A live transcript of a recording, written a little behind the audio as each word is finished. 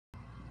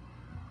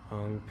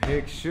Hung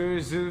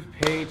pictures of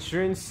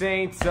patron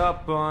saints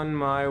up on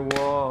my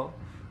wall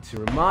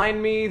to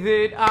remind me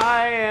that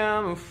I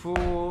am a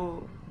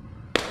fool.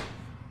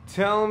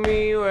 Tell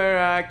me where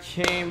I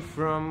came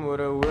from, what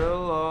I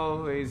will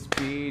always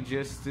be,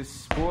 just a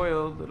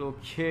spoiled little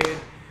kid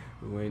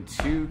who went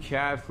to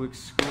Catholic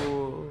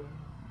school.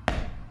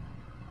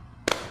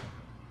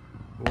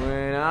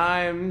 When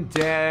I'm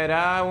dead,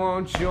 I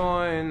won't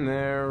join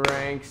their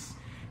ranks,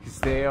 'cause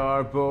they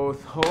are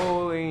both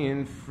holy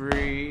and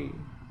free.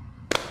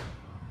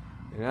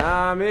 And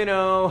I'm in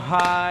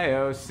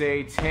Ohio,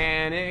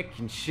 satanic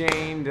and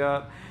chained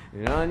up,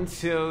 and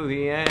until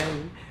the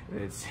end,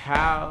 that's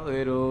how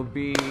it'll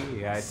be.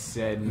 I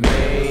said,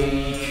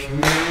 make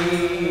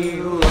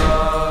me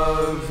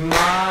love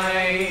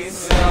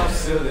myself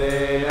so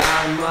that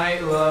I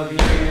might love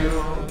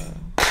you.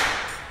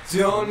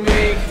 Don't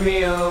make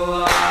me a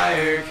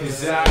liar,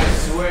 'cause I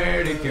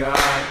swear to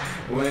God,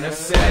 when I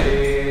said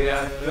it,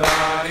 I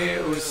thought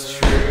it was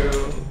true.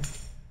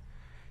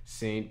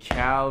 St.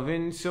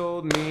 Calvin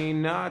told me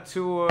not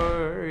to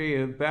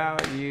worry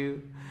about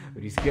you,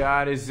 but he's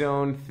got his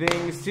own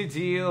things to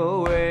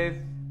deal with.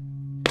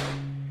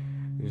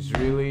 There's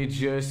really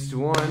just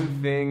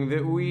one thing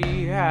that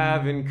we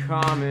have in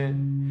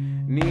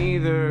common: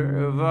 neither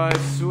of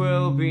us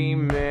will be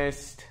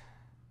missed.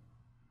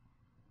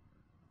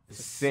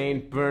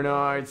 St.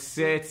 Bernard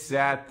sits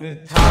at the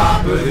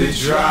top of the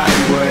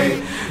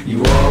driveway.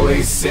 You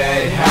always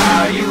said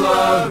how you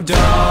love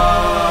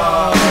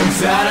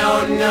dogs. I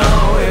don't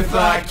know if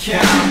I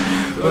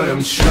count, but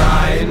I'm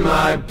trying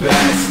my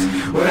best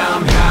when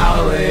I'm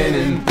howling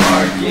and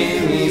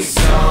barking these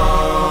songs.